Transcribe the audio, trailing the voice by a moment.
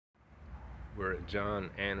We're at John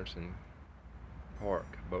Anderson Park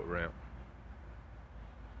boat ramp.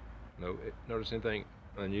 Notice anything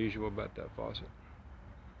unusual about that faucet?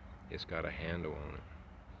 It's got a handle on it.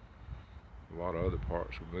 A lot of other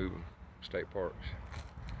parks remove them, state parks.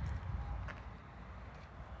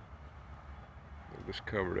 Look at this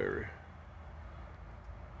covered area.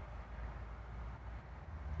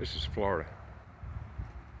 This is Florida.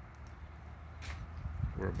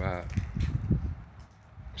 We're about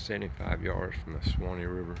 75 yards from the Suwanee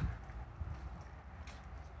River.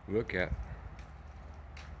 Look at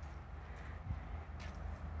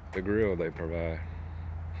the grill they provide.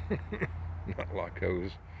 Not like those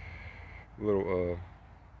little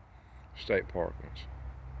state park ones.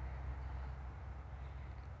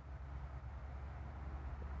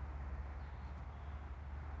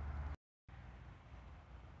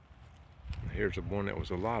 Here's the one that was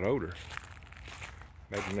a lot older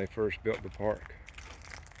back when they first built the park.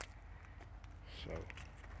 So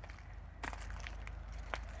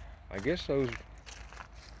I guess those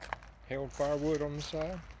held firewood on the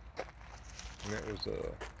side, and that was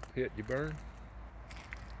a pit you burn.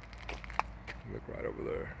 Look right over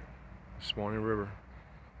there, Suwanee River.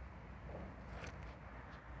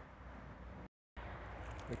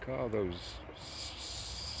 They call those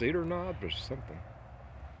cedar knobs or something.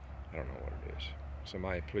 I don't know what it is.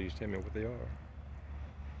 Somebody please tell me what they are.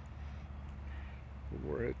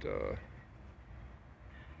 We're at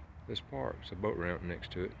this park. It's a boat ramp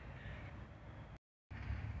next to it.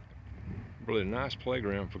 Really nice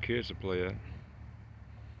playground for kids to play at.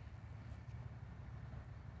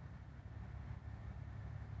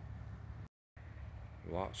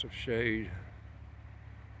 Lots of shade.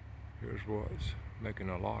 Here's what's making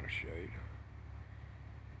a lot of shade.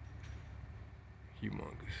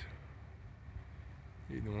 Humongous.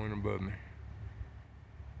 Either one above me.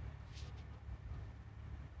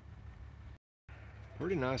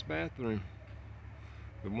 Pretty nice bathroom.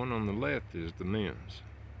 The one on the left is the men's.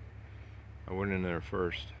 I went in there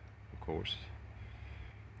first, of course,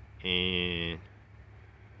 and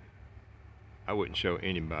I wouldn't show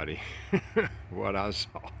anybody what I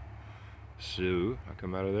saw. So I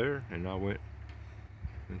come out of there and I went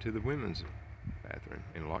into the women's bathroom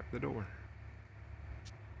and locked the door.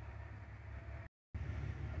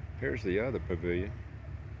 Here's the other pavilion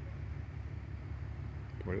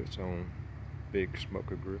with its own big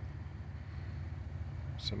smoker grill.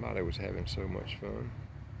 Somebody was having so much fun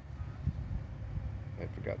they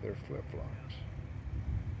forgot their flip-flops.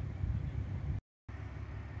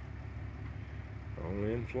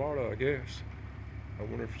 Only in Florida, I guess. I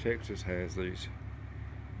wonder if Texas has these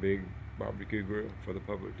big barbecue grill for the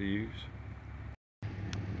public to use. A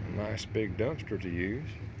nice big dumpster to use.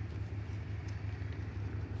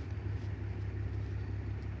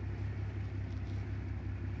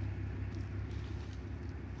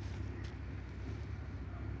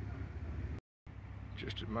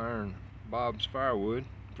 Just admiring Bob's firewood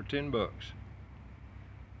for 10 bucks.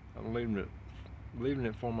 I'm leaving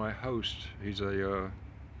it for my host. He's a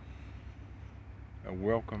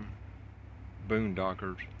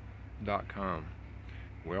welcomeboondockers.com.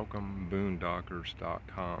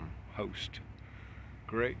 welcomeboondockers.com host.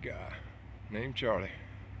 Great guy named Charlie.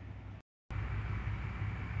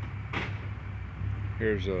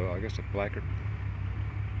 Here's I guess a placard.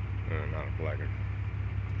 Not a placard,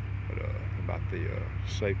 but about the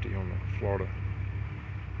safety on the Florida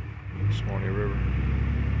Suwanee River.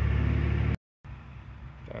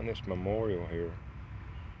 Found this memorial here,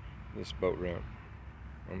 this boat ramp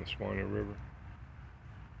on the Suwanee River.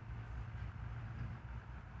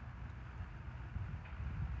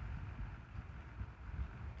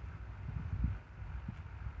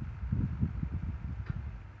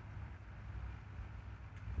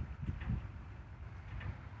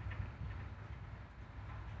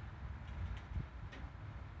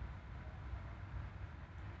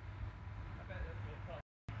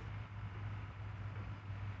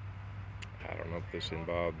 I don't know if this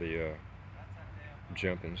involved the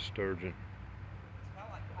jumping sturgeon,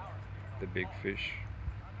 the big fish.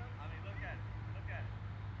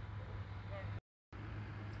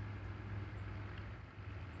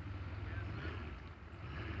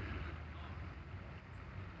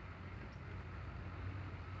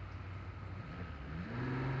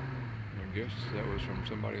 I guess that was from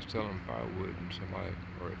somebody selling firewood and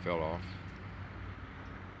or it fell off.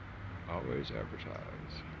 Always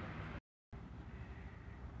advertise.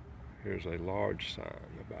 Here's a large sign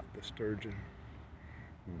about the sturgeon,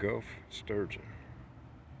 Gulf sturgeon.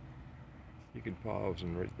 You can pause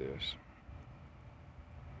and read this.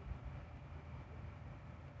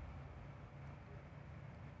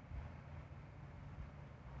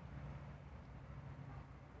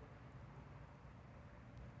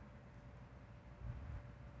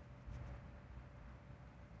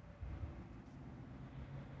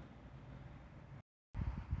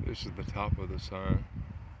 This is the top of the sign.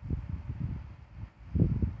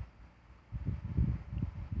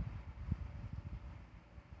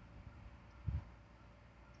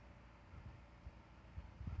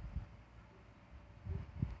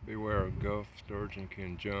 Beware of Gulf sturgeon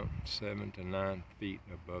can jump 7 to 9 feet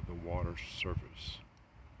above the water's surface.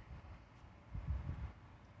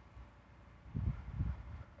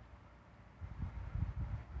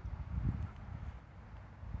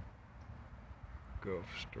 Gulf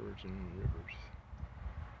sturgeon rivers.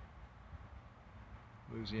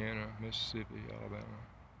 Louisiana, Mississippi, Alabama,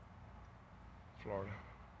 Florida.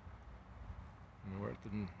 And we're at the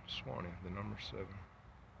Suwanee, the number 7.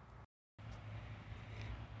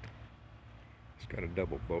 It's got a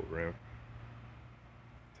double boat ramp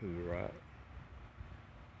to the right,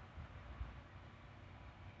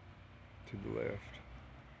 to the left.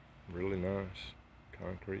 Really nice,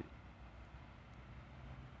 concrete.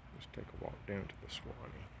 Let's take a walk down to the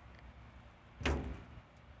Suwanee.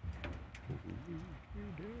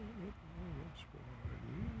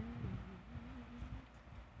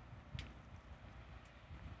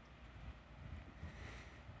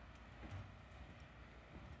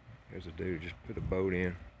 There's a dude just put a boat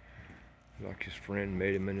in. Like his friend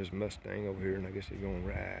made him in his Mustang over here, and I guess he's gonna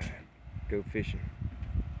ride, go fishing.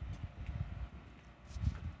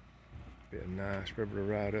 Be a nice river to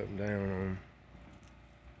ride up and down on.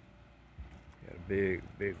 Got a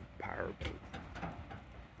big power boat.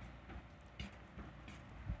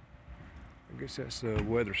 I guess that's the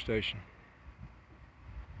weather station.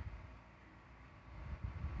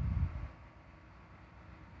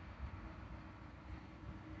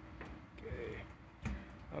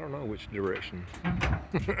 I don't know which direction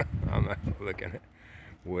I'm looking at.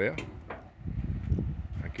 Well,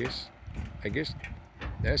 I guess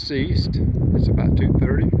that's east. It's about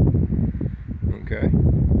 2:30. Okay.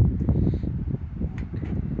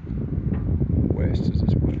 West is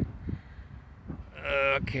this way.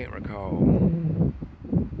 I can't recall.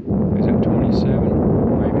 Is it 27?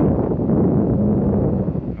 Maybe.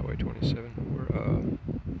 Highway 27.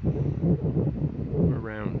 We're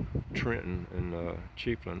around Trenton and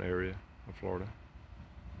Chiefland area of Florida.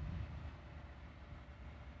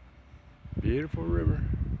 Beautiful river.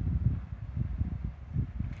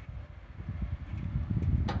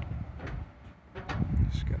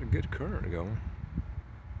 It's got a good current going.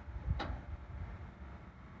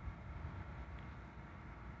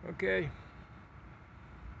 Okay.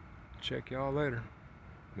 Check y'all later.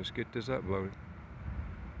 Let's get this uploaded.